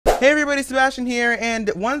Hey everybody, Sebastian here, and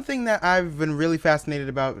one thing that I've been really fascinated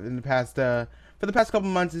about in the past, for the past couple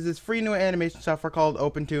months is this free new animation software called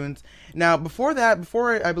OpenToonz. Now, before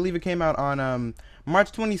I believe it came out on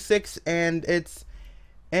March 26th,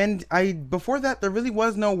 before that there really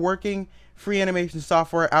was no working free animation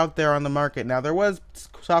software out there on the market. Now there was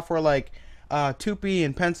software like Tupi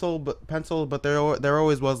and Pencil, but there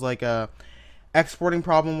always was like a exporting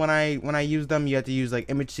problem when I used them. You had to use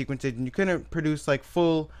like image sequences, and you couldn't produce like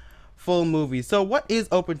full movies. So what is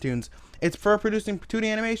OpenToonz? It's for producing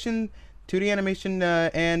 2D animation,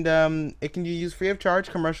 and it can be used free of charge,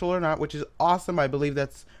 commercial or not, which is awesome. I believe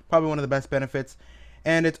that's probably one of the best benefits.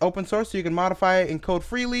 And it's open source, so you can modify it and code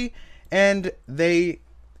freely. And they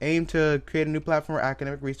aim to create a new platform for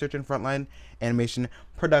academic research and frontline animation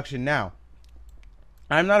production. Now,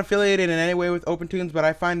 I'm not affiliated in any way with OpenToonz, but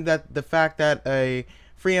I find that the fact that a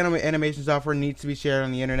free animation software needs to be shared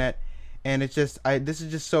on the internet, and it's just, this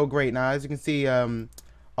is just so great. Now, as you can see,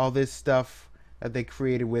 all this stuff that they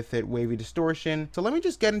created with it, wavy distortion. So let me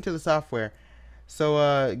just get into the software.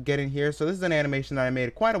 So get in here. So this is an animation that I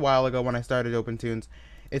made quite a while ago when I started OpenToonz.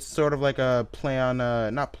 It's sort of like a play on,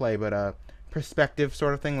 not play, but a perspective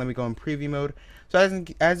sort of thing. Let me go in preview mode. So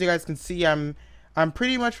as you guys can see, I'm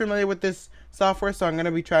pretty much familiar with this software, so I'm going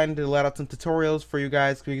to be trying to let out some tutorials for you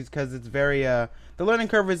guys, because it's very, the learning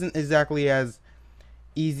curve isn't exactly as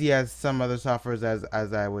easy as some other softwares,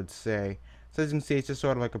 as I would say. So as you can see, it's just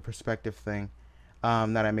sort of like a perspective thing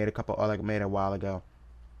that I made a while ago.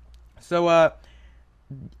 So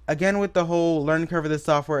again, with the whole learning curve of this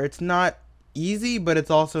software, it's not easy, but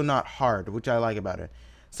it's also not hard, which I like about it.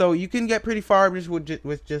 So you can get pretty far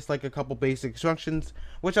with just like a couple basic instructions,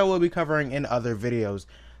 which I will be covering in other videos.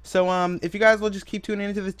 So if you guys will just keep tuning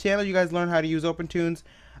into this channel, you guys learn how to use OpenToonz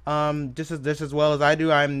just as well as I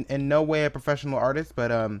do. I'm in no way a professional artist,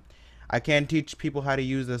 but I can teach people how to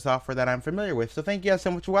use the software that I'm familiar with. So thank you guys so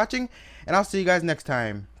much for watching, and I'll see you guys next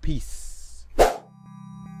time. Peace.